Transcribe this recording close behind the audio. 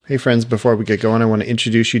Hey friends, before we get going, I want to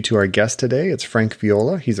introduce you to our guest today. It's Frank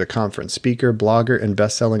Viola. He's a conference speaker, blogger, and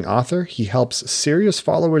best-selling author. He helps serious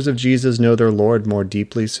followers of Jesus know their Lord more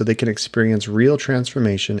deeply so they can experience real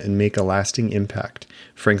transformation and make a lasting impact.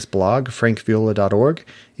 Frank's blog, frankviola.org,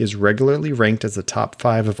 is regularly ranked as the top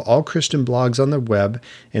 5 of all Christian blogs on the web,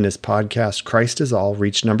 and his podcast, Christ is All,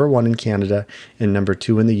 reached number 1 in Canada and number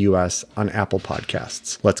 2 in the U.S. on Apple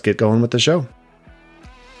Podcasts. Let's get going with the show.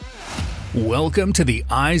 Welcome to the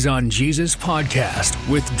Eyes on Jesus podcast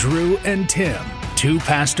with Drew and Tim, two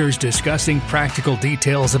pastors discussing practical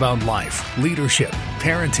details about life, leadership,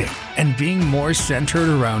 parenting, and being more centered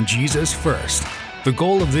around Jesus first. The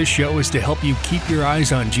goal of this show is to help you keep your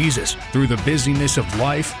eyes on Jesus through the busyness of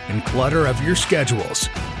life and clutter of your schedules.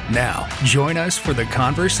 Now, join us for the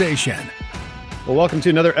conversation. Well, welcome to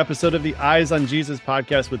another episode of the Eyes on Jesus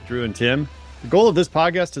podcast with Drew and Tim. The goal of this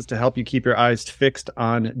podcast is to help you keep your eyes fixed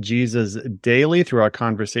on Jesus daily through our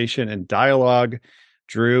conversation and dialogue.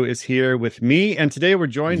 Drew is here with me, and today we're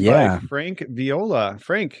joined by Frank Viola.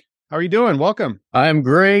 Frank, how are you doing? Welcome. I'm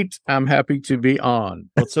great. I'm happy to be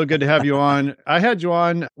on. Well, it's so good to have you on. I had you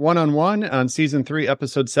on one-on-one on season 3,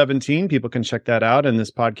 episode 17. People can check that out in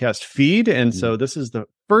this podcast feed. And so this is the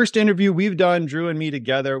first interview we've done, Drew and me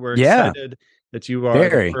together. We're excited that you are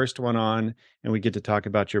the first one on, and we get to talk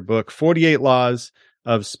about your book, 48 Laws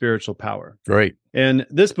of Spiritual Power. Great. And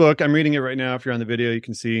this book, I'm reading it right now. If you're on the video, you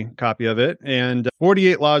can see a copy of it. And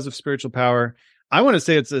 48 Laws of Spiritual Power. I want to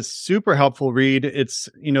say it's a super helpful read. It's,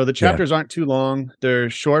 the chapters aren't too long. They're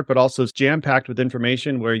short, but also jam-packed with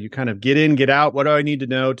information where you kind of get in, get out. What do I need to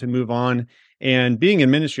know to move on? And being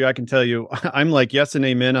in ministry, I can tell you, I'm like yes and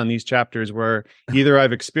amen on these chapters where either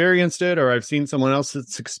I've experienced it or I've seen someone else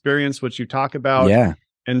that's experienced what you talk about. Yeah.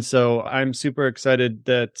 And so I'm super excited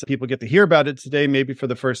that people get to hear about it today, maybe for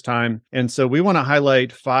the first time. And so we want to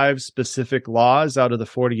highlight 5 specific laws out of the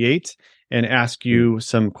 48 and ask you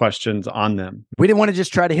some questions on them. We didn't want to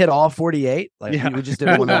just try to hit all 48. We just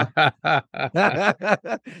didn't want to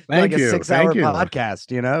like a 6-hour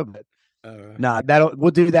podcast, But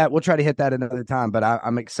we'll do that. We'll try to hit that another time. But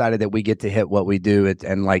I'm excited that we get to hit what we do.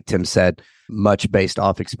 And like Tim said, much based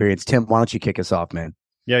off experience. Tim, why don't you kick us off, man?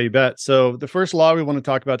 Yeah, you bet. So the first law we want to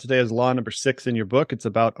talk about today is law number 6 in your book. It's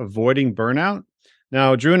about avoiding burnout.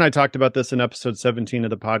 Now, Drew and I talked about this in episode 17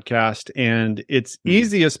 of the podcast, and it's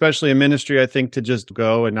easy, especially in ministry, I think, to just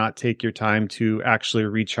go and not take your time to actually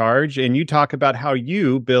recharge. And you talk about how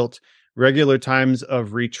you built regular times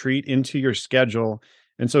of retreat into your schedule.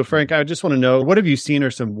 And so, Frank, I just want to know, what have you seen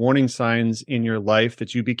are some warning signs in your life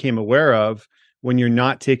that you became aware of when you're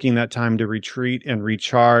not taking that time to retreat and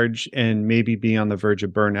recharge and maybe be on the verge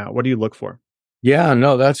of burnout? What do you look for? Yeah,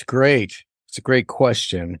 no, that's great. It's a great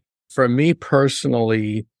question. For me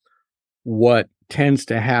personally, what tends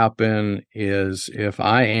to happen is if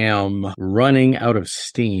I am running out of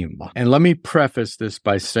steam, and let me preface this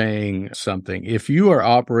by saying something. If you are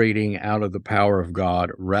operating out of the power of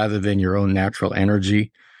God rather than your own natural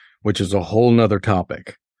energy, which is a whole nother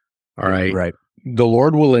topic, all right? Right. The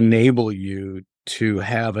Lord will enable you to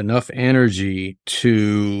have enough energy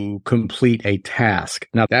to complete a task.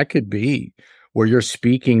 Now, that could be where you're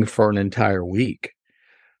speaking for an entire week.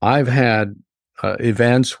 I've had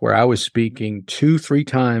events where I was speaking 2-3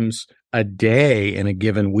 times a day in a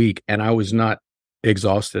given week, and I was not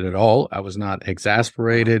exhausted at all. I was not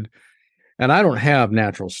exasperated, and I don't have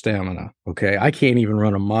natural stamina. Okay, I can't even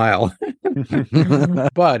run a mile.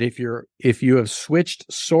 But if you have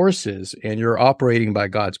switched sources and you're operating by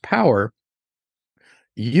God's power,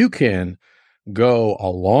 you can go a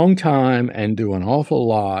long time and do an awful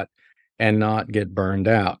lot and not get burned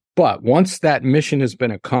out. But once that mission has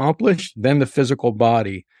been accomplished, then the physical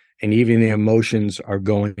body and even the emotions are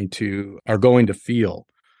going to feel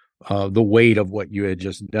the weight of what you had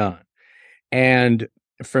just done. And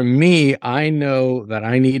for me, I know that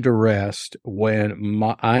I need to rest when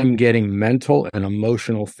I'm getting mental and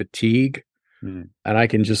emotional fatigue, and I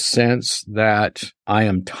can just sense that I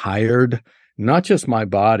am tired, not just my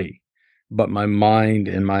body, but my mind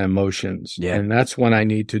and my emotions. Yeah. And that's when I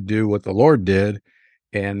need to do what the Lord did,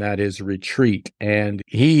 and that is retreat. And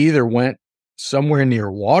he either went somewhere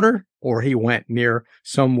near water, or he went near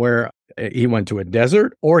somewhere, he went to a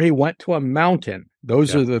desert, or he went to a mountain.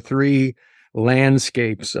 Those are the 3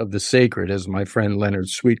 landscapes of the sacred, as my friend Leonard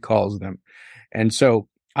Sweet calls them. And so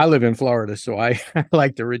I live in Florida, so I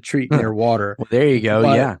like to retreat near water. Well, there you go.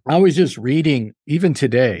 But I was just reading, even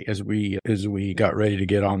today, as we got ready to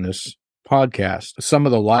get on this podcast, some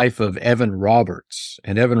of the life of Evan Roberts.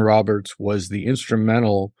 And Evan Roberts was the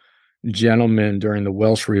instrumental gentleman during the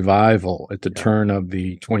Welsh revival at the turn of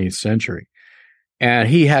the 20th century. And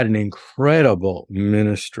he had an incredible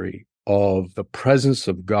ministry of the presence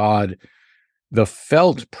of God, the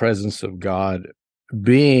felt presence of God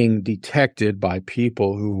being detected by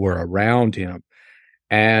people who were around him.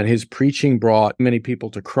 And his preaching brought many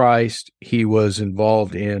people to Christ. He was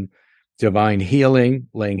involved in divine healing,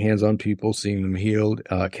 laying hands on people, seeing them healed,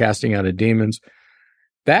 casting out of demons.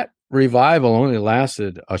 That revival only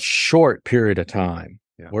lasted a short period of time.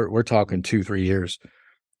 Yeah. We're talking 2-3 years.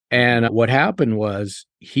 And what happened was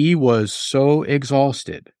he was so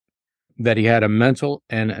exhausted that he had a mental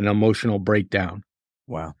and an emotional breakdown.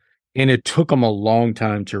 Wow. And it took him a long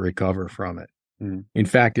time to recover from it. Mm. In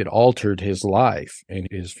fact, it altered his life and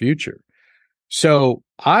his future. So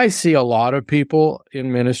I see a lot of people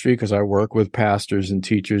in ministry because I work with pastors and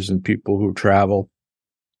teachers and people who travel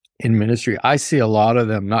in ministry. I see a lot of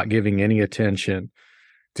them not giving any attention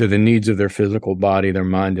to the needs of their physical body, their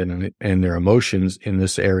mind, and their emotions in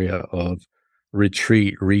this area of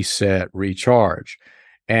retreat, reset, recharge.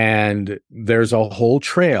 And there's a whole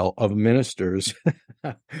trail of ministers,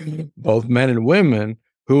 both men and women,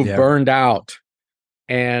 who've burned out.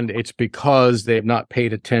 And it's because they've not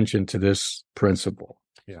paid attention to this principle.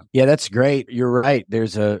 Yeah, that's great. You're right.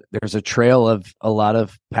 There's a trail of a lot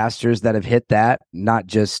of pastors that have hit that, not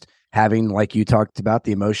just having, like you talked about,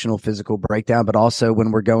 the emotional, physical breakdown, but also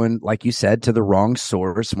when we're going, like you said, to the wrong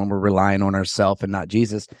source, when we're relying on ourselves and not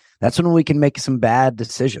Jesus, that's when we can make some bad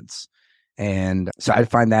decisions. And so I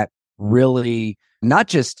find that really not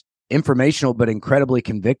just informational, but incredibly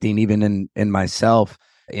convicting, even in myself,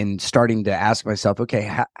 in starting to ask myself,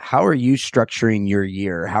 okay, how are you structuring your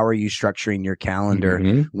year? How are you structuring your calendar?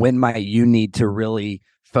 Mm-hmm. When might you need to really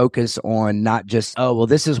focus on not just, oh, well,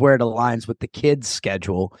 this is where it aligns with the kids'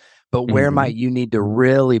 schedule, but where might you need to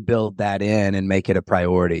really build that in and make it a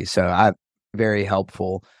priority? So very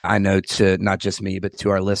helpful, I know, to not just me, but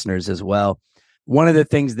to our listeners as well. One of the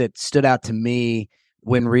things that stood out to me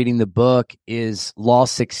when reading the book is Law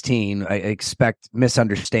 16, I expect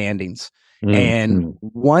misunderstandings. Mm-hmm. And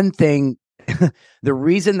one thing, the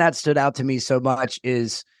reason that stood out to me so much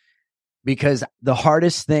is because the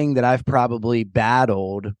hardest thing that I've probably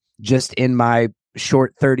battled just in my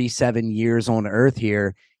short 37 years on earth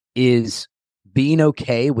here is being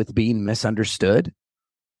okay with being misunderstood.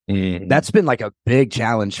 Mm-hmm. That's been like a big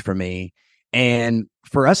challenge for me. And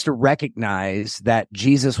for us to recognize that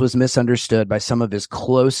Jesus was misunderstood by some of his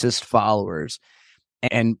closest followers.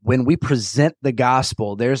 And when we present the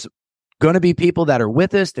gospel, there's going to be people that are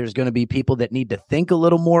with us. There's going to be people that need to think a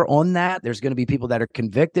little more on that. There's going to be people that are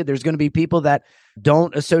convicted. There's going to be people that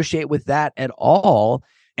don't associate with that at all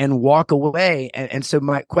and walk away. And so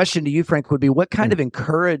my question to you, Frank, would be, what kind of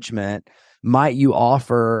encouragement might you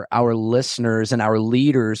offer our listeners and our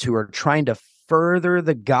leaders who are trying to further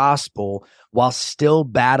the gospel while still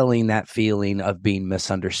battling that feeling of being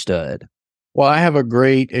misunderstood? Well, I have a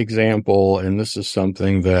great example, and this is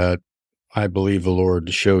something that I believe the Lord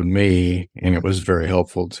showed me, and it was very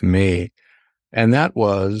helpful to me. And that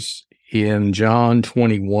was in John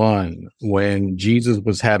 21, when Jesus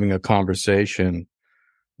was having a conversation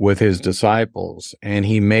with his disciples, and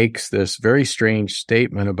he makes this very strange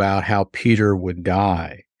statement about how Peter would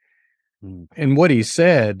die. And what he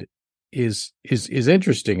said is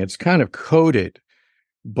interesting. It's kind of coded,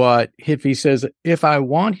 but if he says, if I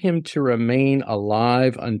want him to remain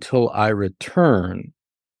alive until I return,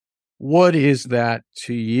 what is that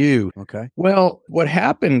to you? Okay. Well, what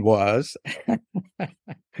happened was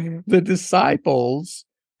the disciples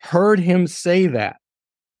heard him say that.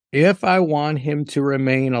 If I want him to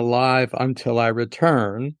remain alive until I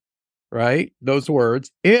return, right? Those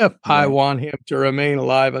words, if I want him to remain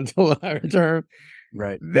alive until I return,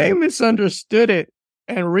 right? They misunderstood it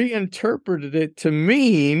and reinterpreted it to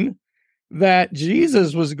mean that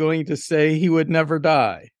Jesus was going to say he would never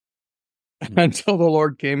die until the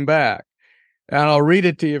Lord came back. And I'll read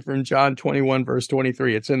it to you from John 21, verse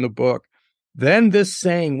 23. It's in the book. Then this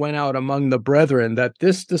saying went out among the brethren that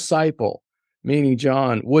this disciple, meaning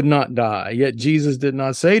John, would not die. Yet Jesus did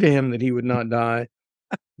not say to him that he would not die.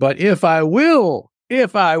 But if I want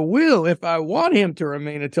him to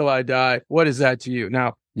remain until I die, what is that to you?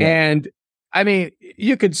 Now, and I mean,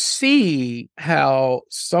 you could see how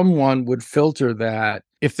someone would filter that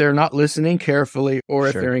if they're not listening carefully or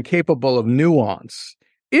if they're incapable of nuance.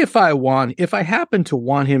 If I happen to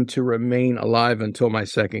want him to remain alive until my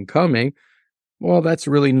second coming, well, that's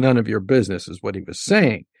really none of your business, is what he was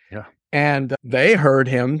saying. Yeah. And they heard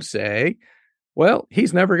him say, well,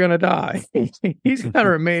 he's never going to die. He's going to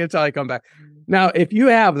remain until I come back. Now, if you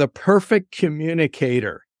have the perfect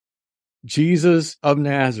communicator, Jesus of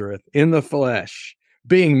Nazareth in the flesh,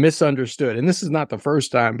 being misunderstood, and this is not the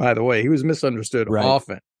first time, by the way, he was misunderstood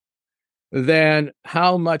often, then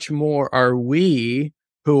how much more are we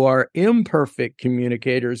who are imperfect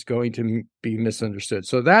communicators going to be misunderstood?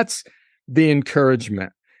 So that's the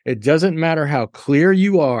encouragement. It doesn't matter how clear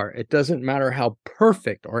you are. It doesn't matter how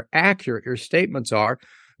perfect or accurate your statements are.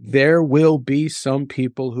 There will be some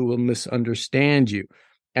people who will misunderstand you.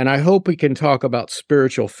 And I hope we can talk about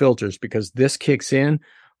spiritual filters, because this kicks in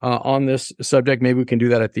on this subject. Maybe we can do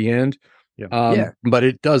that at the end. But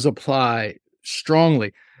it does apply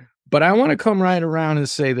strongly. But I want to come right around and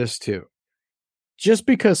say this too. Just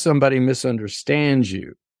because somebody misunderstands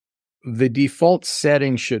you, the default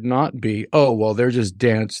setting should not be, oh, well, they're just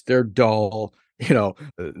dense, they're dull,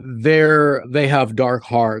 they have dark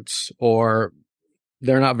hearts, or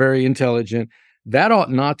they're not very intelligent. That ought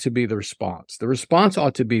not to be the response. The response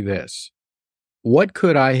ought to be this: what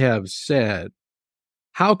could I have said?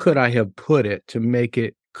 How could I have put it to make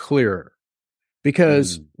it clearer?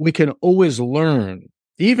 Because we can always learn,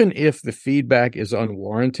 even if the feedback is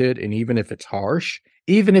unwarranted, and even if it's harsh,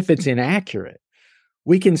 even if it's inaccurate,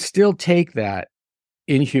 we can still take that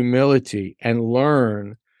in humility and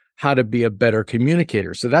learn how to be a better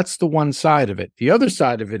communicator. So that's the one side of it. The other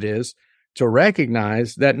side of it is to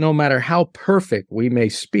recognize that no matter how perfect we may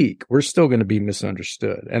speak, we're still going to be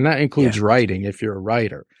misunderstood. And that includes writing, if you're a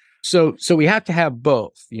writer. So we have to have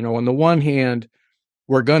both. On the one hand,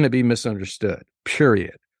 we're going to be misunderstood,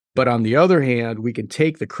 period. But on the other hand, we can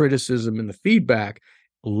take the criticism and the feedback,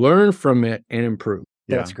 learn from it, and improve.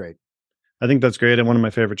 Yeah. That's great. I think that's great. And one of my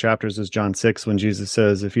favorite chapters is John 6, when Jesus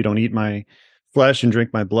says, if you don't eat my flesh and drink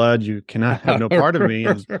my blood, you cannot have no part of me.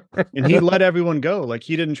 And he let everyone go. Like,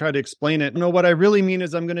 he didn't try to explain it. No, what I really mean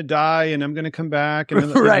is I'm going to die and I'm going to come back.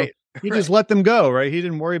 And he just let them go, right? He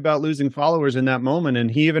didn't worry about losing followers in that moment. And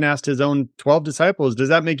he even asked his own 12 disciples, does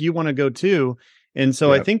that make you want to go too? And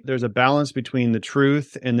so I think there's a balance between the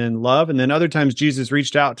truth and then love. And then other times Jesus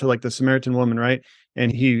reached out to, like, the Samaritan woman, right?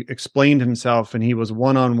 And he explained himself, and he was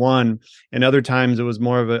one-on-one. And other times it was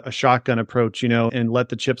more of a shotgun approach, and let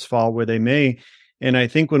the chips fall where they may. And I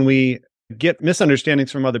think when we get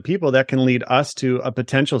misunderstandings from other people, that can lead us to a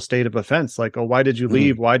potential state of offense. Like, oh, why did you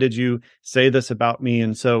leave? Why did you say this about me?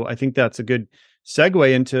 And so I think that's a good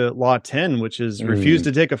segue into Law 10, which is refuse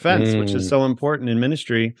to take offense, which is so important in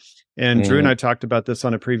ministry. And Drew and I talked about this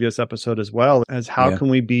on a previous episode as well, as how can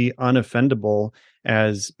we be unoffendable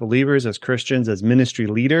as believers, as Christians, as ministry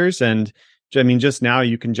leaders. And I mean, just now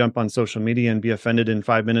you can jump on social media and be offended in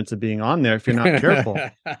 5 minutes of being on there if you're not careful,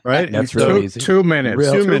 right? That's really easy. 2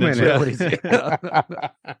 minutes. 2 minutes. Real easy.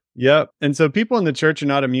 Yep. And so people in the church are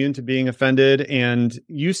not immune to being offended. And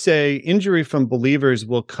you say injury from believers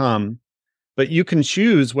will come, but you can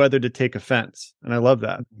choose whether to take offense. And I love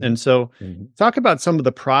that. And so talk about some of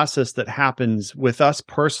the process that happens with us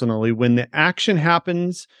personally when the action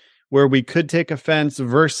happens where we could take offense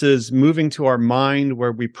versus moving to our mind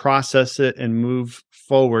where we process it and move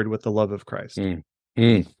forward with the love of Christ.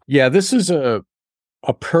 Yeah, this is a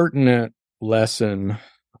pertinent lesson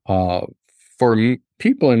for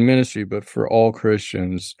people in ministry, but for all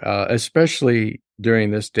Christians, especially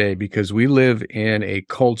during this day, because we live in a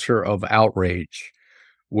culture of outrage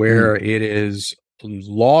where it is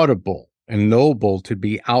laudable and noble to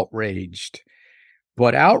be outraged.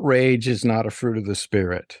 But outrage is not a fruit of the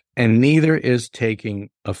Spirit, and neither is taking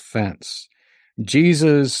offense.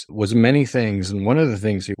 Jesus was many things, and one of the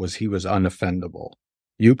things he was unoffendable.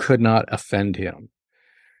 You could not offend him.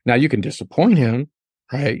 Now, you can disappoint him,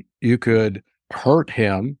 right? You could hurt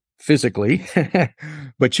him physically,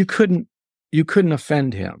 but you couldn't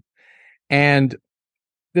offend him. And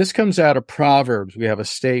this comes out of Proverbs. We have a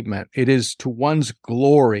statement. It is to one's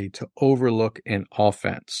glory to overlook an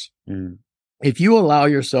offense. If you allow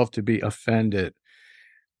yourself to be offended,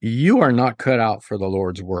 you are not cut out for the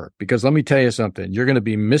Lord's work. Because let me tell you something, you're going to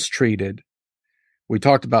be mistreated. We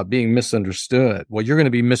talked about being misunderstood. Well, you're going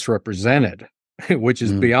to be misrepresented, which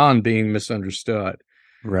is beyond being misunderstood.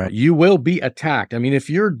 Right. You will be attacked. I mean, if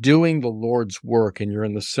you're doing the Lord's work and you're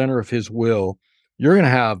in the center of his will, you're going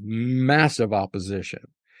to have massive opposition.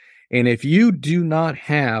 And if you do not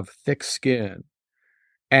have thick skin,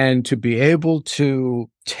 and to be able to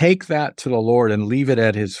take that to the Lord and leave it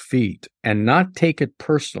at his feet and not take it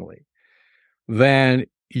personally, then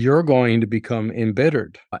you're going to become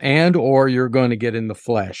embittered or you're going to get in the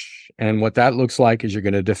flesh. And what that looks like is you're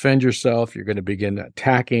going to defend yourself. You're going to begin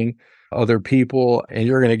attacking other people, and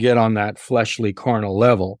you're going to get on that fleshly carnal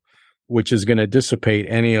level, which is going to dissipate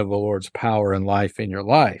any of the Lord's power and life in your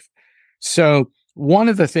life. So one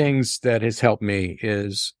of the things that has helped me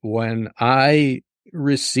is when I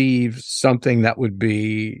receive something that would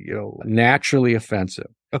be, naturally offensive.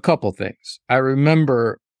 A couple things. I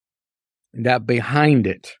remember that behind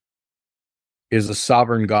it is a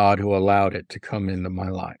sovereign God who allowed it to come into my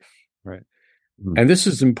life. Right. And this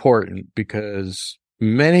is important because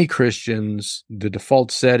many Christians, the default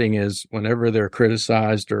setting is whenever they're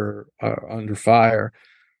criticized or under fire,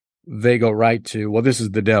 they go right to, well, this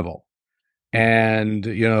is the devil. And,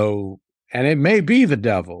 and it may be the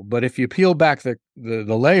devil, but if you peel back the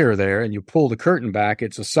layer there and you pull the curtain back,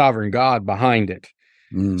 it's a sovereign God behind it.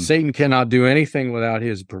 Satan cannot do anything without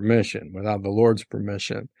his permission, without the Lord's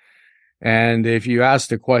permission. And if you ask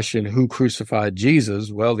the question, who crucified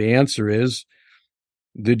Jesus? Well, the answer is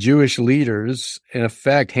the Jewish leaders, in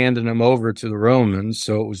effect, handed him over to the Romans.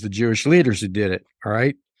 So it was the Jewish leaders who did it. All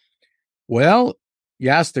right. Well, you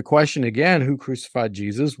ask the question again, who crucified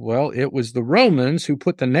Jesus? Well, it was the Romans who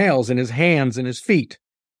put the nails in his hands and his feet.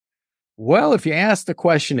 Well, if you ask the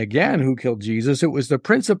question again, who killed Jesus? It was the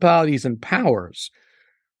principalities and powers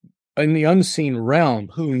in the unseen realm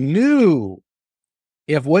who knew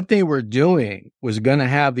if what they were doing was going to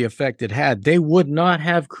have the effect it had, they would not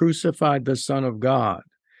have crucified the Son of God.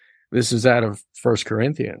 This is out of 1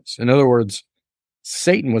 Corinthians. In other words,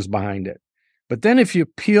 Satan was behind it. But then if you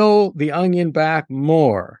peel the onion back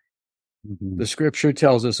more, the scripture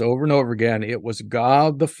tells us over and over again, it was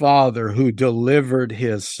God the Father who delivered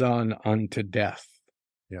his Son unto death.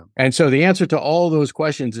 Yeah. And so the answer to all those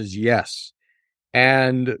questions is yes.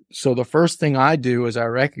 And so the first thing I do is I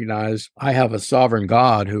recognize I have a sovereign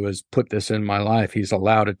God who has put this in my life. He's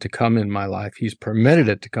allowed it to come in my life. He's permitted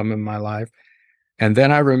it to come in my life. And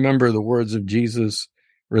then I remember the words of Jesus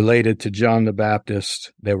related to John the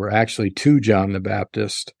Baptist. They were actually to John the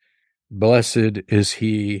Baptist. Blessed is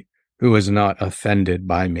he who is not offended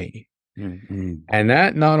by me. Mm-hmm. And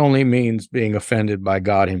that not only means being offended by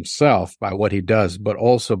God himself, by what he does, but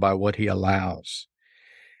also by what he allows.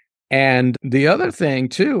 And the other thing,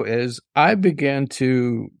 too, is I began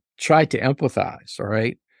to try to empathize, all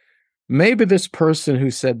right? Maybe this person who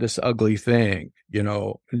said this ugly thing,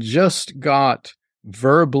 just got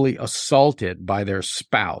verbally assaulted by their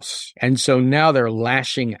spouse. And so now they're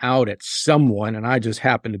lashing out at someone, and I just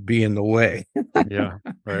happen to be in the way. Yeah,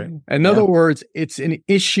 right. In other words, it's an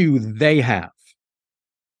issue they have,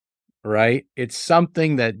 right? It's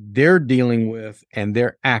something that they're dealing with, and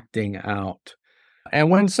they're acting out. And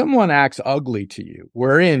when someone acts ugly to you,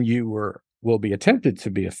 wherein you will be tempted to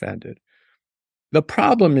be offended, the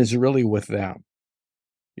problem is really with them.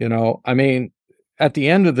 At the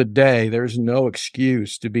end of the day, there's no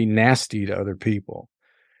excuse to be nasty to other people.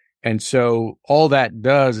 And so all that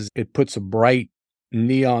does is it puts a bright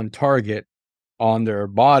neon target on their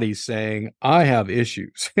body saying, I have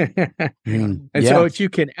issues. So if you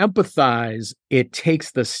can empathize, it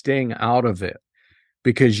takes the sting out of it.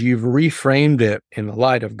 Because you've reframed it in the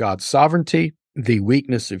light of God's sovereignty, the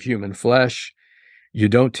weakness of human flesh. You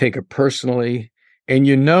don't take it personally. And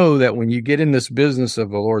you know that when you get in this business of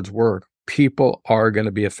the Lord's work, people are going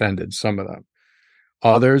to be offended, some of them.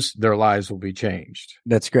 Others, their lives will be changed.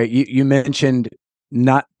 That's great. You mentioned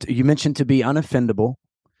to be unoffendable,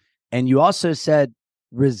 and you also said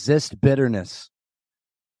resist bitterness.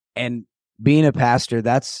 And being a pastor,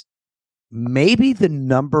 that's maybe the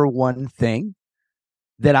number one thing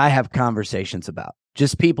that I have conversations about.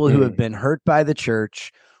 Just people who have been hurt by the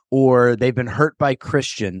church, or they've been hurt by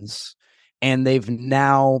Christians, and they've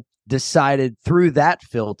now decided through that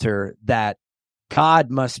filter that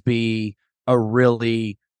God must be a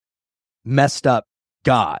really messed up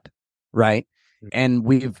God, right? And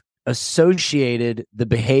we've associated the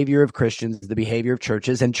behavior of Christians, the behavior of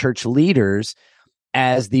churches and church leaders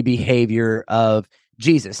as the behavior of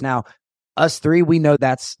Jesus. Now, us three, we know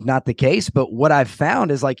that's not the case, but what I've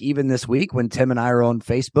found is, like, even this week when Tim and I are on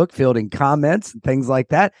Facebook fielding comments and things like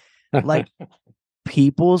that, like,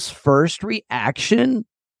 people's first reaction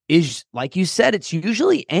is, like you said, it's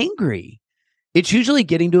usually angry. It's usually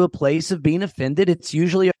getting to a place of being offended. It's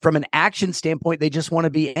usually from an action standpoint, they just want to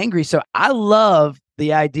be angry. So I love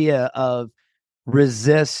the idea of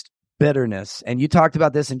resist bitterness. And you talked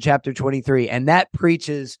about this in chapter 23, and that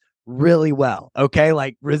preaches really well. Okay.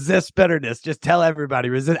 Like, resist bitterness. Just tell everybody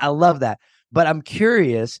resist. I love that. But I'm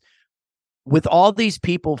curious, with all these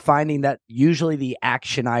people finding that usually the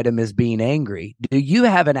action item is being angry, do you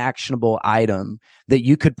have an actionable item that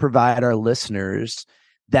you could provide our listeners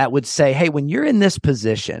that would say, hey, when you're in this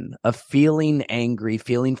position of feeling angry,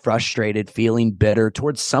 feeling frustrated, feeling bitter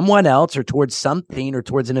towards someone else or towards something or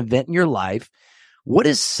towards an event in your life, what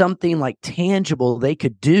is something like tangible they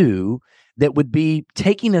could do that would be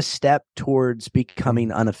taking a step towards becoming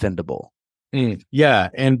unoffendable? Yeah,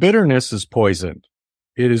 and bitterness is poison.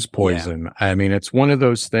 It is poison. Yeah. I mean, it's one of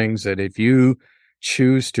those things that if you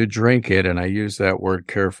choose to drink it, and I use that word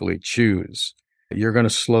carefully, choose, you're going to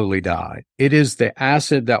slowly die. It is the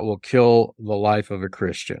acid that will kill the life of a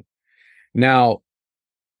Christian. Now,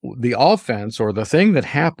 the offense or the thing that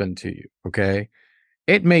happened to you, okay,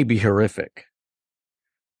 it may be horrific.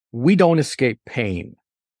 We don't escape pain.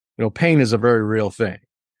 You know, pain is a very real thing.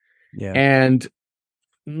 Yeah. And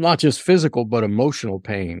not just physical, but emotional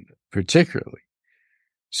pain, particularly.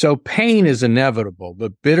 So pain is inevitable,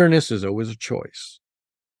 but bitterness is always a choice.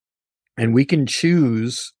 And we can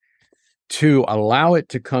choose to allow it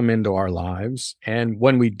to come into our lives. And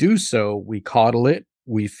when we do so, we coddle it,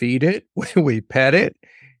 we feed it, we pet it,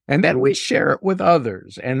 and then we share it with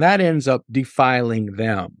others. And that ends up defiling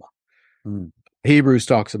them. Hebrews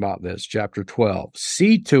talks about this, chapter 12.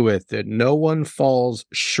 See to it that no one falls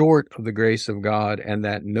short of the grace of God, and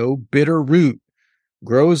that no bitter root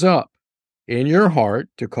grows up in your heart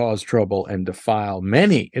to cause trouble and defile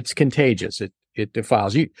many. It's contagious. It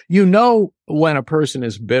defiles you. You know when a person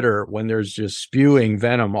is bitter when there's just spewing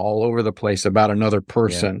venom all over the place about another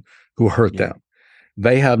person who hurt them.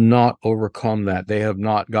 They have not overcome that. They have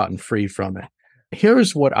not gotten free from it.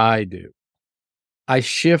 Here's what I do. I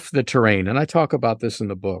shift the terrain, and I talk about this in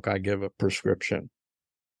the book. I give a prescription.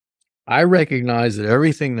 I recognize that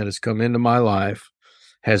everything that has come into my life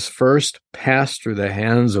has first passed through the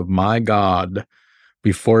hands of my God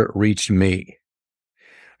before it reached me.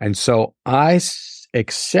 And so I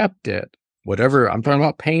accept it, whatever, I'm talking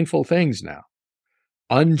about painful things now,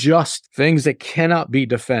 unjust things that cannot be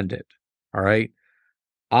defended, all right?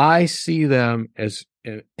 I see them as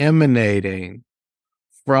emanating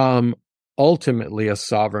from ultimately a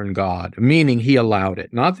sovereign God, meaning he allowed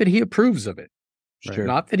it. Not that he approves of it, Sure.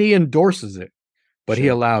 not that he endorses it, but he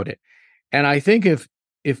allowed it. And I think if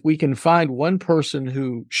we can find one person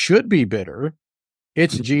who should be bitter,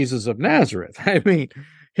 it's Jesus of Nazareth. I mean,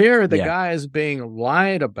 here the guy is being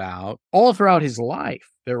lied about all throughout his life.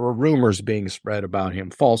 There were rumors being spread about him,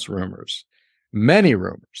 false rumors, many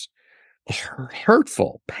rumors,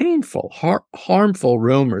 hurtful, painful, harmful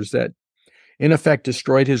rumors that in effect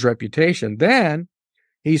destroyed his reputation. Then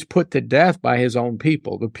he's put to death by his own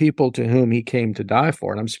people, the people to whom he came to die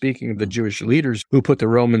for. And I'm speaking of the Jewish leaders who put the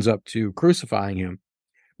Romans up to crucifying him.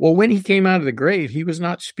 Well, when he came out of the grave, he was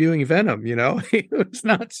not spewing venom, you know. He was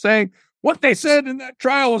not saying, what they said in that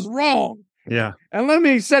trial was wrong. Yeah. And let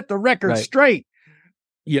me set the record straight.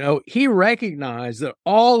 You know, he recognized that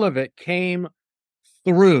all of it came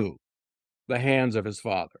through the hands of his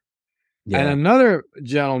Father. Yeah. And another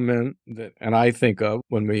gentleman that, and I think of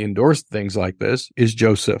when we endorse things like this, is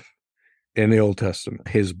Joseph in the Old Testament.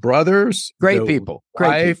 His brothers, great people,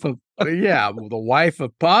 the wife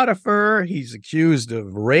of Potiphar. He's accused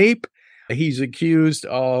of rape. He's accused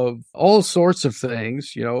of all sorts of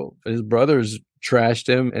things. You know, his brothers trashed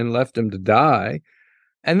him and left him to die.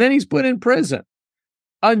 And then he's put in prison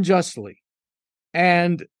unjustly.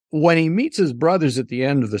 And when he meets his brothers at the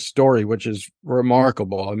end of the story, which is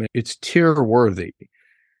remarkable, I mean, it's tear-worthy.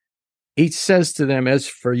 He says to them, as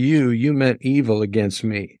for you, you meant evil against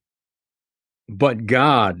me. But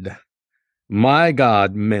God, my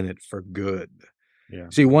God, meant it for good. Yeah.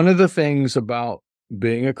 See, one of the things about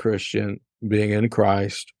being a Christian, being in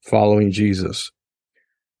Christ, following Jesus,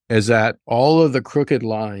 is that all of the crooked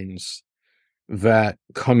lines that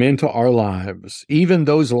come into our lives, even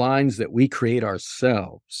those lines that we create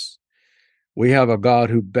ourselves, we have a God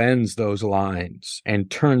who bends those lines and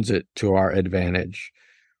turns it to our advantage.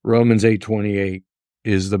 Romans 8:28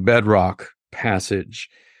 is the bedrock passage.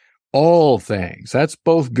 All things, that's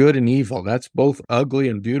both good and evil. That's both ugly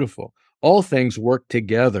and beautiful. All things work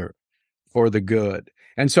together for the good.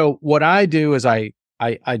 And so what I do is I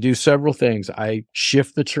do several things. I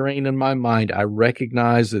shift the terrain in my mind. I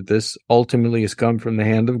recognize that this ultimately has come from the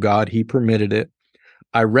hand of God. He permitted it.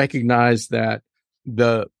 I recognize that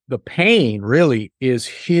the pain really is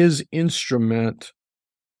his instrument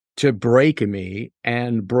to break me,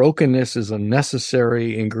 and brokenness is a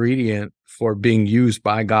necessary ingredient for being used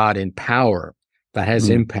by God in power that has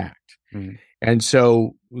impact. And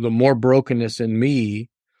so the more brokenness in me,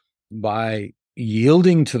 by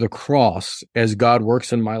yielding to the cross as God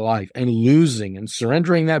works in my life and losing and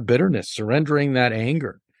surrendering that bitterness, surrendering that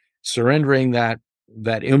anger, surrendering that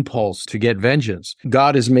impulse to get vengeance,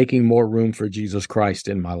 God is making more room for Jesus Christ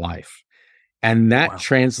in my life. And that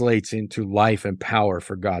translates into life and power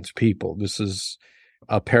for God's people. This is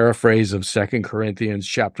a paraphrase of 2 Corinthians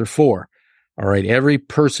chapter 4. All right, every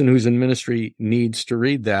person who's in ministry needs to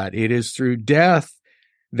read that. It is through death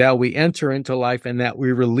that we enter into life and that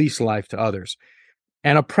we release life to others.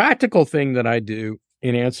 And a practical thing that I do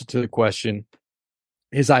in answer to the question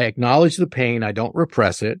is I acknowledge the pain. I don't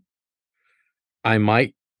repress it. I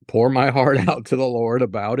might pour my heart out to the Lord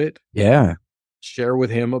about it. Yeah. Share with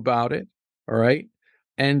him about it. All right.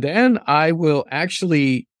 And then I will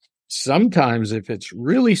actually, sometimes if it's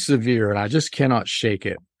really severe and I just cannot shake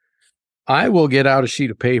it, I will get out a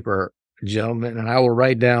sheet of paper, gentlemen, and I will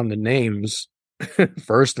write down the names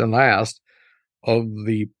first and last of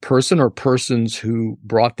the person or persons who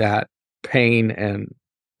brought that pain and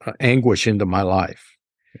anguish into my life.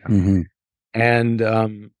 Mm-hmm.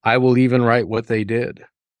 And I will even write what they did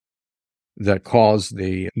that caused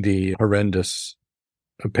the horrendous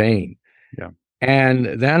pain. Yeah.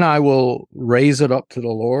 And then I will raise it up to the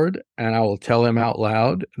Lord, and I will tell him out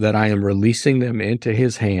loud that I am releasing them into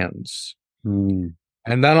his hands. Mm.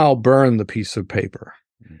 And then I'll burn the piece of paper.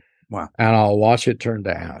 Wow. And I'll watch it turn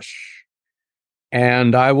to ash.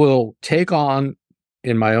 And I will take on,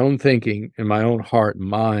 in my own thinking, in my own heart and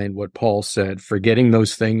mind, what Paul said, forgetting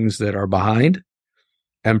those things that are behind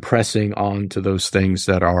and pressing on to those things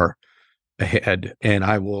that are ahead. And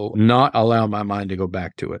I will not allow my mind to go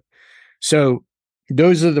back to it. So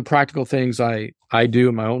those are the practical things I do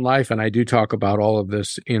in my own life. And I do talk about all of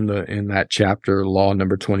this in that chapter, law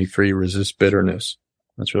number 23, resist bitterness.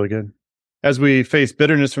 That's really good. As we face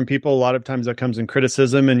bitterness from people, a lot of times that comes in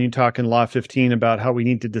criticism. And you talk in Law 15 about how we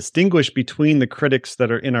need to distinguish between the critics that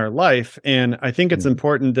are in our life. And I think it's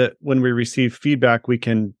important that when we receive feedback, we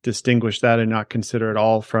can distinguish that and not consider it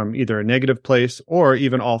all from either a negative place or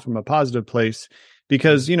even all from a positive place.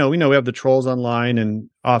 Because, we know we have the trolls online, and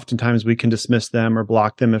oftentimes we can dismiss them or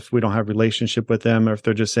block them if we don't have a relationship with them or if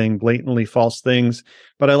they're just saying blatantly false things.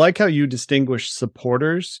 But I like how you distinguish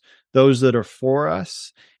supporters, those that are for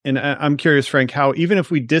us. And I'm curious, Frank, how even if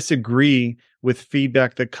we disagree with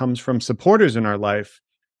feedback that comes from supporters in our life,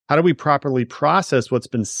 how do we properly process what's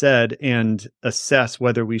been said and assess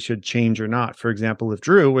whether we should change or not? For example, if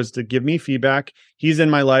Drew was to give me feedback, he's in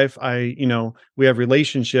my life, we have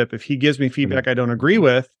relationship. If he gives me feedback I don't agree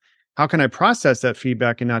with, how can I process that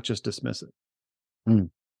feedback and not just dismiss it?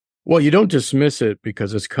 Well, you don't dismiss it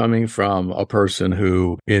because it's coming from a person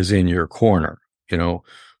who is in your corner,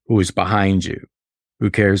 who is behind you, who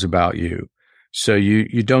cares about you. So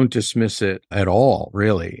you don't dismiss it at all,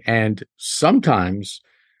 really. And sometimes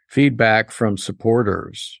feedback from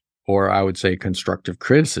supporters, or I would say constructive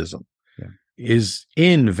criticism, is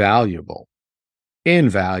invaluable.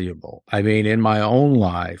 Invaluable. I mean, in my own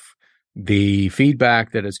life, the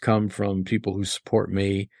feedback that has come from people who support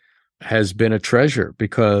me has been a treasure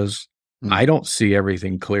because I don't see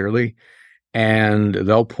everything clearly, and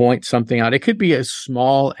they'll point something out. It could be as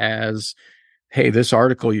small as, hey, this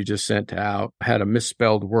article you just sent out had a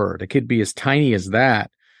misspelled word. It could be as tiny as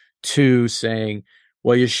that, to saying,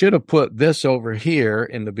 well, you should have put this over here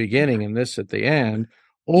in the beginning and this at the end,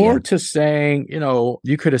 or to saying,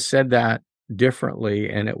 you could have said that differently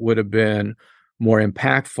and it would have been more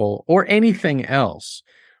impactful, or anything else.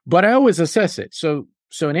 But I always assess it. So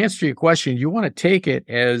in answer to your question, you want to take it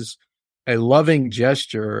as a loving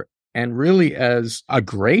gesture and really as a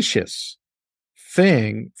gracious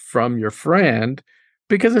thing from your friend,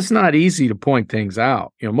 because it's not easy to point things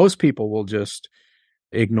out. Most people will just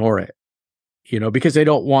ignore it, because they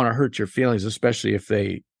don't want to hurt your feelings, especially if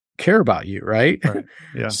they care about you, right?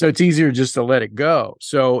 Yeah. So it's easier just to let it go.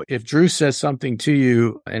 So if Drew says something to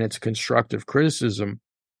you and it's constructive criticism,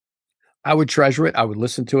 I would treasure it. I would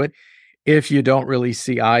listen to it. If you don't really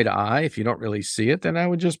see eye to eye, if you don't really see it, then I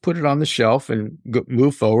would just put it on the shelf and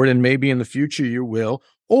move forward. And maybe in the future you will,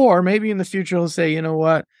 or maybe in the future you'll say, you know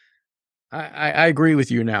what? I agree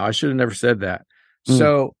with you now. I should have never said that.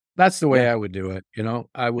 So that's the way I would do it.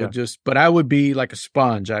 I would but I would be like a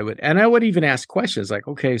sponge. I would even ask questions like,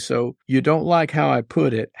 okay, so you don't like how I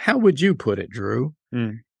put it. How would you put it, Drew?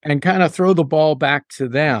 And kind of throw the ball back to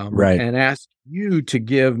them and ask you to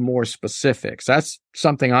give more specifics. That's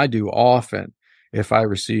something I do often. If I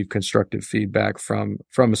receive constructive feedback from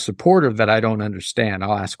a supporter that I don't understand,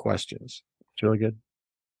 I'll ask questions. It's really good.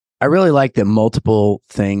 I really like that multiple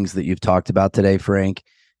things that you've talked about today, Frank,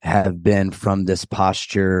 have been from this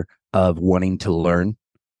posture of wanting to learn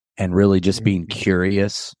and really just being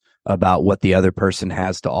curious about what the other person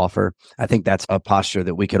has to offer. I think that's a posture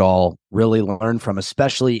that we could all really learn from,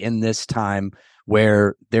 especially in this time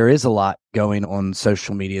where there is a lot going on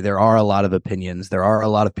social media. There are a lot of opinions. There are a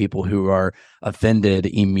lot of people who are offended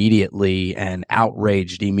immediately and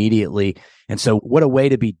outraged immediately. And so what a way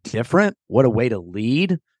to be different, what a way to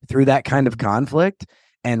lead through that kind of conflict,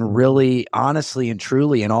 and really honestly and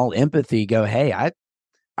truly in all empathy go, hey,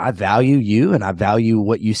 I value you and I value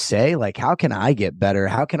what you say. Like, how can I get better?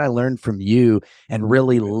 How can I learn from you? And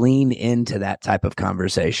really lean into that type of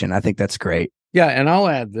conversation. I think that's great. Yeah, and I'll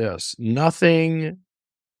add this. Nothing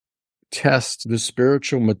tests the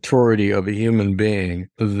spiritual maturity of a human being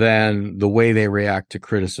than the way they react to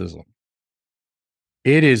criticism.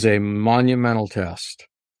 It is a monumental test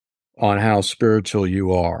on how spiritual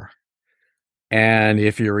you are. And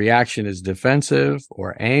if your reaction is defensive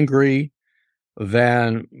or angry,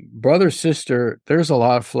 then brother, sister, there's a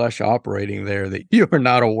lot of flesh operating there that you are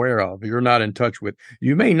not aware of. You're not in touch with.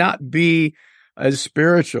 You may not be as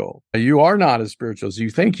spiritual. You are not as spiritual as you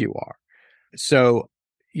think you are. So,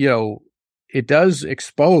 it does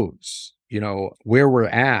expose, where we're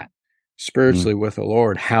at spiritually with the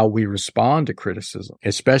Lord, how we respond to criticism,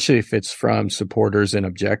 especially if it's from supporters and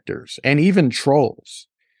objectors and even trolls.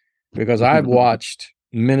 Because I've watched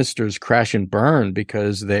ministers crash and burn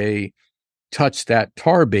because they touched that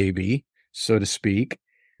tar baby, so to speak,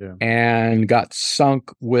 and got sunk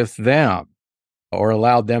with them or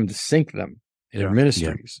allowed them to sink them in their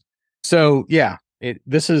ministries. So,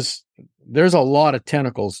 there's a lot of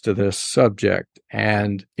tentacles to this subject,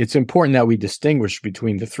 and it's important that we distinguish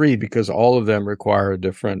between the three because all of them require a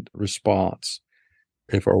different response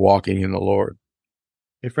if we're walking in the Lord.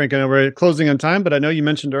 Hey, Frank, I know we're closing on time, but I know you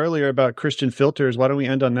mentioned earlier about Christian filters. Why don't we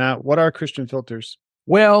end on that? What are Christian filters?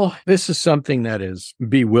 Well, this is something that is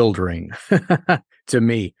bewildering to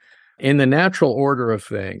me. In the natural order of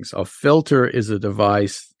things, a filter is a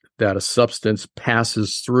device that a substance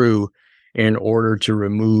passes through in order to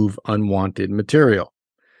remove unwanted material.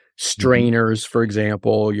 Strainers, for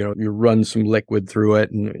example, you run some liquid through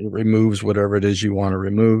it and it removes whatever it is you want to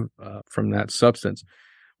remove from that substance.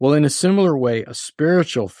 Well, in a similar way, a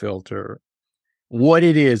spiritual filter, what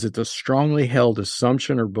it is, it's a strongly held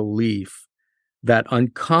assumption or belief that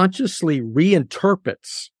unconsciously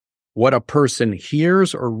reinterprets what a person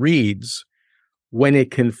hears or reads when it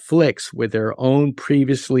conflicts with their own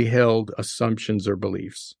previously held assumptions or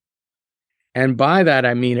beliefs. And by that,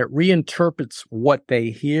 I mean it reinterprets what they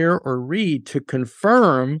hear or read to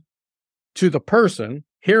confirm to the person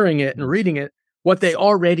hearing it and reading it what they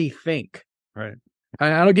already think. Right.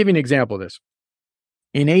 And I'll give you an example of this.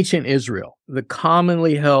 In ancient Israel, the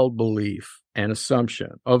commonly held belief and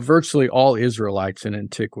assumption of virtually all Israelites in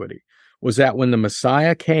antiquity was that when the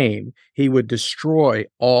Messiah came, he would destroy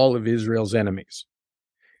all of Israel's enemies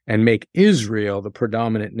and make Israel the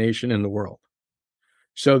predominant nation in the world.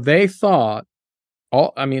 So they thought,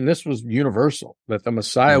 this was universal, that the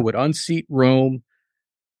Messiah would unseat Rome,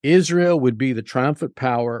 Israel would be the triumphant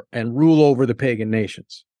power and rule over the pagan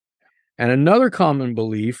nations. And another common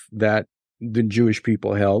belief that the Jewish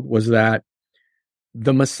people held was that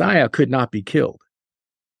the Messiah could not be killed.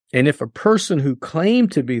 And if a person who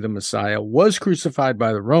claimed to be the Messiah was crucified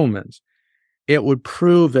by the Romans, it would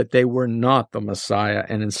prove that they were not the Messiah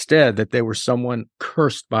and instead that they were someone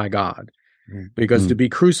cursed by God. Because to be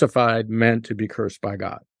crucified meant to be cursed by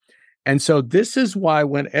God. And so this is why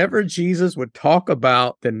whenever Jesus would talk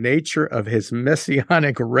about the nature of his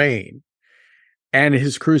messianic reign and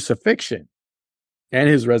his crucifixion and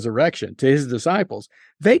his resurrection to his disciples,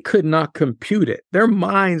 they could not compute it. Their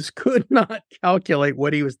minds could not calculate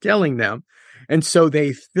what he was telling them. And so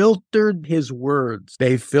they filtered his words.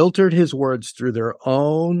 They filtered his words through their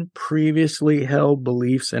own previously held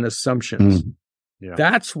beliefs and assumptions.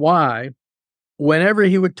 That's why whenever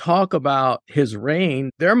he would talk about his reign,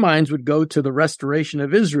 their minds would go to the restoration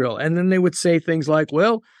of Israel. And then they would say things like,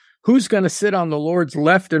 well, who's going to sit on the Lord's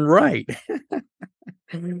left and right?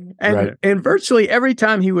 And virtually every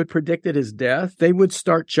time he would predict his death, they would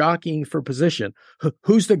start jockeying for position.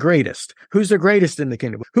 Who's the greatest? Who's the greatest in the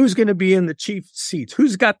kingdom? Who's going to be in the chief seats?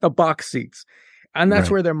 Who's got the box seats? And that's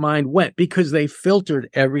where their mind went because they filtered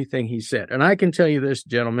everything he said. And I can tell you this,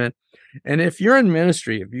 gentlemen, and if you're in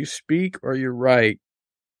ministry, if you speak or you write,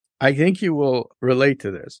 I think you will relate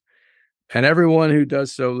to this. And everyone who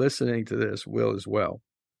does so listening to this will as well.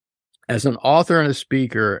 As an author and a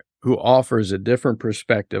speaker who offers a different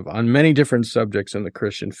perspective on many different subjects in the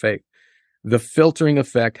Christian faith, the filtering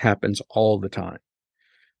effect happens all the time.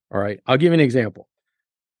 All right, I'll give you an example.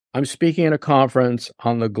 I'm speaking at a conference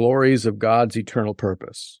on the glories of God's eternal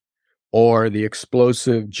purpose, or the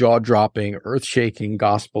explosive, jaw-dropping, earth-shaking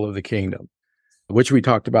gospel of the kingdom, which we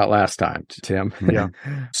talked about last time, Tim.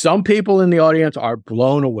 Some people in the audience are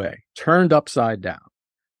blown away, turned upside down.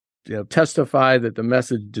 Testify that the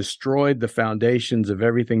message destroyed the foundations of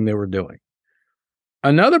everything they were doing.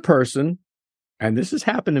 Another person, and this has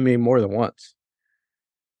happened to me more than once,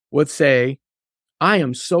 would say, I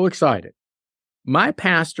am so excited. My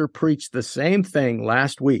pastor preached the same thing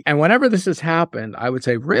last week. And whenever this has happened, I would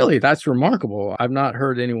say, really, that's remarkable. I've not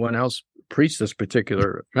heard anyone else preach this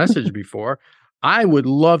particular message before. I would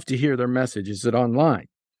love to hear their message. Is it online?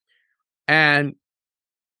 And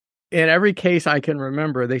in every case I can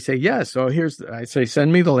remember, they say, yes. So I say,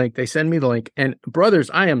 send me the link. They send me the link. And brothers,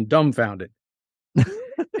 I am dumbfounded,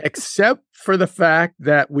 except for the fact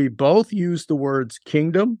that we both use the words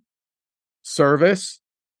kingdom, service,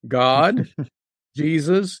 God,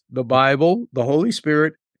 Jesus, the Bible, the Holy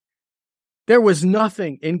Spirit. There was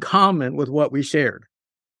nothing in common with what we shared.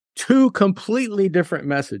 Two completely different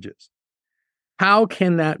messages. How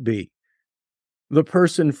can that be? The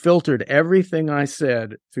person filtered everything I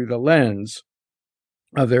said through the lens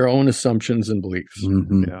of their own assumptions and beliefs.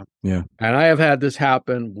 Mm-hmm. Yeah. And I have had this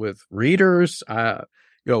happen with readers.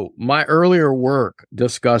 My earlier work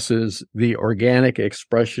discusses the organic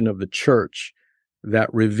expression of the church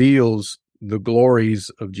that reveals the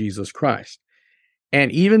glories of Jesus Christ.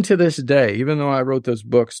 And even to this day, even though I wrote those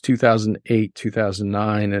books 2008,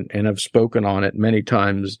 2009, and have spoken on it many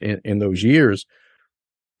times in those years,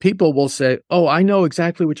 people will say, oh, I know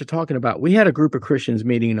exactly what you're talking about. We had a group of Christians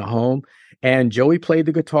meeting in a home, and Joey played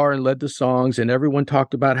the guitar and led the songs, and everyone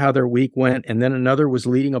talked about how their week went, and then another was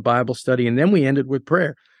leading a Bible study, and then we ended with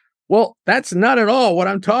prayer. Well, that's not at all what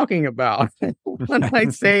I'm talking about when I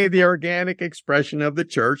say the organic expression of the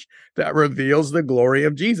church that reveals the glory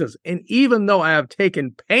of Jesus. And even though I have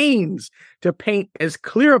taken pains to paint as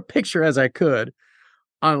clear a picture as I could,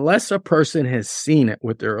 unless a person has seen it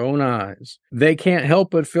with their own eyes, they can't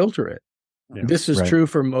help but filter it. Yeah, this is true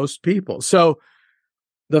for most people. So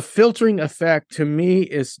the filtering effect to me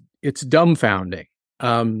it's dumbfounding.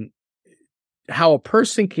 How a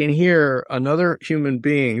person can hear another human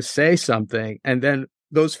being say something, and then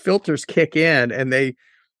those filters kick in and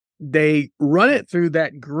they run it through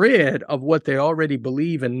that grid of what they already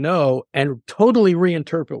believe and know and totally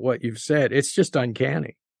reinterpret what you've said. It's just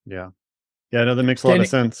uncanny. Yeah. Yeah, no, that makes a lot of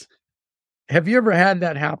sense. Have you ever had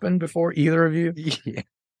that happen before, either of you?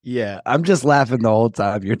 Yeah. I'm just laughing the whole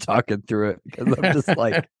time you're talking through it because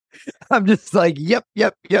I'm just like, yep.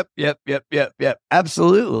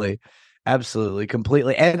 Absolutely.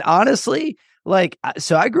 Completely. And honestly,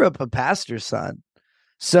 so I grew up a pastor's son.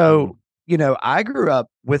 So, I grew up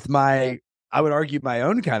with I would argue my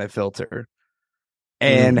own kind of filter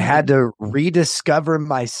and had to rediscover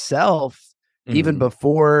myself even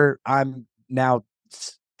before I'm now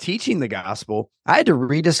teaching the gospel. I had to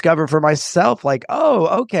rediscover for myself,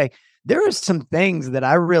 okay, there are some things that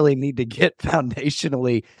I really need to get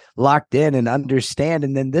foundationally locked in and understand.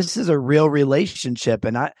 And then this is a real relationship.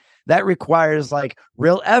 And that requires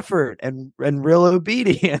real effort and real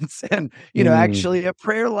obedience and, actually a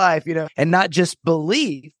prayer life, and not just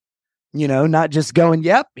belief, not just going,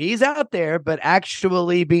 yep, he's out there, but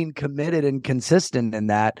actually being committed and consistent in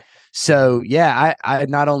that. So, yeah, I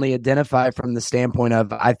not only identify from the standpoint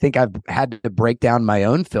of, I think I've had to break down my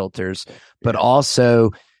own filters, but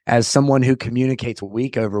also as someone who communicates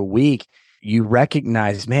week over week, you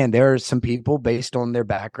recognize, man, there are some people based on their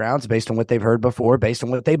backgrounds, based on what they've heard before, based on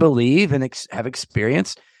what they believe and have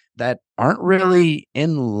experienced that aren't really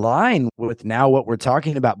in line with now what we're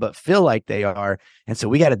talking about, but feel like they are. And so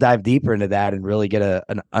we got to dive deeper into that and really get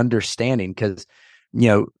an understanding because,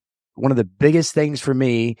 one of the biggest things for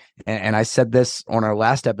me, and I said this on our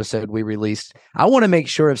last episode we released, I want to make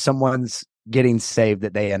sure if someone's getting saved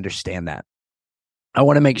that they understand that. I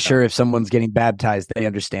want to make sure if someone's getting baptized, they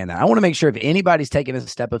understand that. I want to make sure if anybody's taking a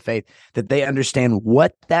step of faith that they understand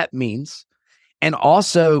what that means. And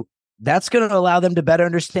also that's going to allow them to better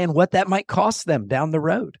understand what that might cost them down the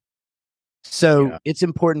road. So it's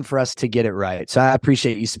important for us to get it right. So I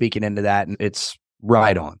appreciate you speaking into that. And it's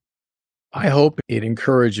right on. I hope it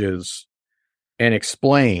encourages and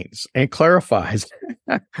explains and clarifies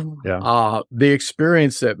the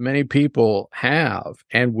experience that many people have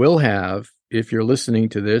and will have if you're listening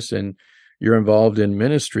to this and you're involved in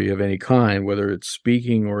ministry of any kind, whether it's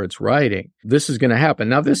speaking or it's writing. This is going to happen.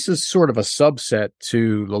 Now, this is sort of a subset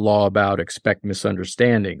to the law about expect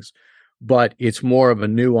misunderstandings, but it's more of a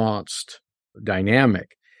nuanced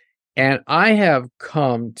dynamic. And I have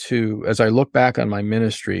come to, as I look back on my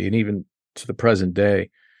ministry and even to the present day,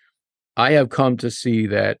 I have come to see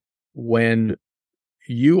that when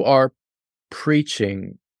you are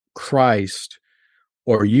preaching Christ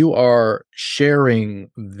or you are sharing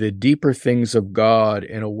the deeper things of God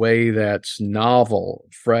in a way that's novel,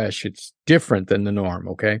 fresh, it's different than the norm,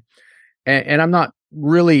 okay? And I'm not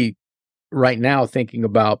really right now thinking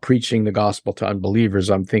about preaching the gospel to unbelievers.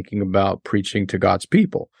 I'm thinking about preaching to God's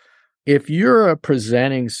people. If you're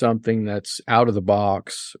presenting something that's out of the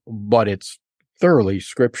box, but it's thoroughly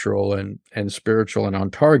scriptural and spiritual and on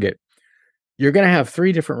target, you're going to have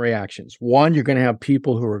three different reactions. One, you're going to have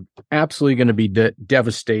people who are absolutely going to be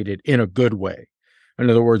devastated in a good way. In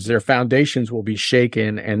other words, their foundations will be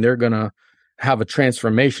shaken and they're going to have a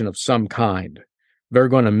transformation of some kind. They're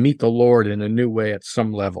going to meet the Lord in a new way at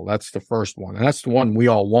some level. That's the first one. And that's the one we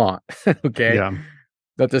all want. Okay. Yeah.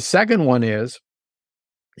 But the second one is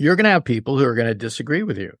you're going to have people who are going to disagree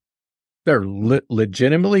with you. They're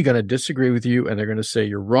legitimately going to disagree with you and they're going to say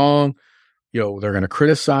you're wrong. They're going to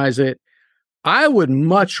criticize it. I would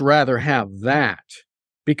much rather have that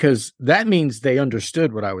because that means they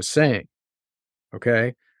understood what I was saying.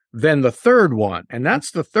 Okay. Then the third one, and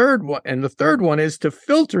that's the third one. And the third one is to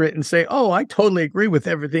filter it and say, oh, I totally agree with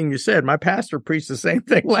everything you said. My pastor preached the same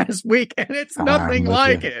thing last week and it's nothing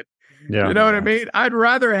like it. Yeah. You know what I mean? I'd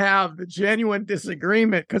rather have the genuine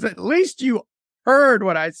disagreement because at least you heard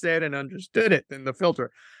what I said and understood it than the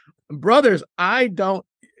filter. Brothers, I don't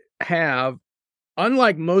have,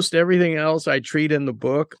 unlike most everything else I treat in the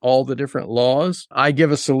book, all the different laws, I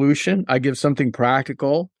give a solution. I give something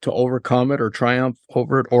practical to overcome it or triumph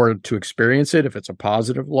over it or to experience it if it's a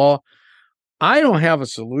positive law. I don't have a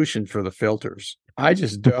solution for the filters. I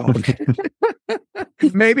just don't.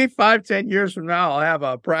 Maybe 5-10 years from now, I'll have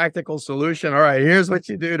a practical solution. All right, here's what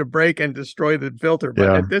you do to break and destroy the filter. But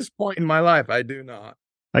at this point in my life, I do not.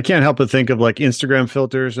 I can't help but think of like Instagram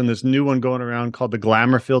filters and this new one going around called the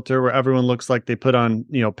glamour filter where everyone looks like they put on,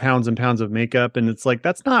 pounds and pounds of makeup. And it's like,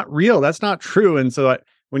 that's not real. That's not true. And so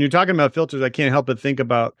when you're talking about filters, I can't help but think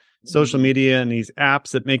about social media and these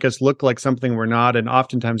apps that make us look like something we're not. And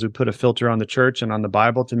oftentimes we put a filter on the church and on the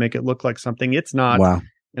Bible to make it look like something it's not. Wow.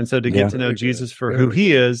 And so to get to know Jesus for who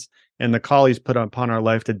he is and the call he's put upon our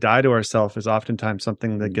life to die to ourselves is oftentimes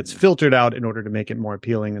something that gets filtered out in order to make it more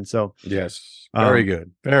appealing. And so, yes, very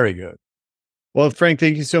good. Very good. Well, Frank,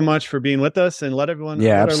 thank you so much for being with us and let everyone,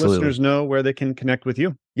 our listeners know where they can connect with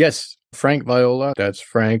you. Yes. Frank Viola. That's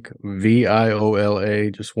Frank,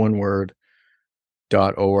 Viola, just one word,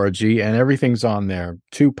 .org. And everything's on there.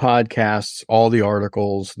 2 podcasts, all the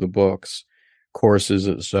articles, the books, courses,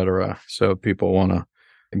 etc. So if people want to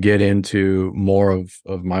get into more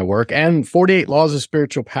of my work. And 48 Laws of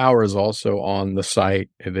Spiritual Power is also on the site.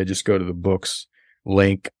 And they just go to the books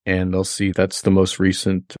link and they'll see that's the most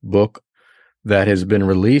recent book that has been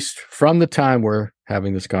released from the time we're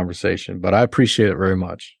having this conversation. But I appreciate it very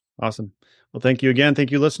much. Awesome. Well, thank you again.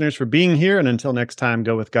 Thank you, listeners, for being here. And until next time,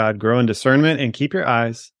 go with God, grow in discernment, and keep your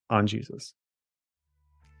eyes on Jesus.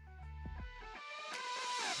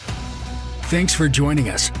 Thanks for joining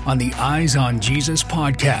us on the Eyes on Jesus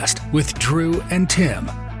podcast with Drew and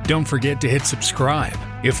Tim. Don't forget to hit subscribe.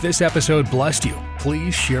 If this episode blessed you,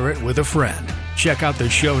 please share it with a friend. Check out the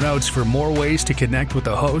show notes for more ways to connect with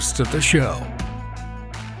the hosts of the show.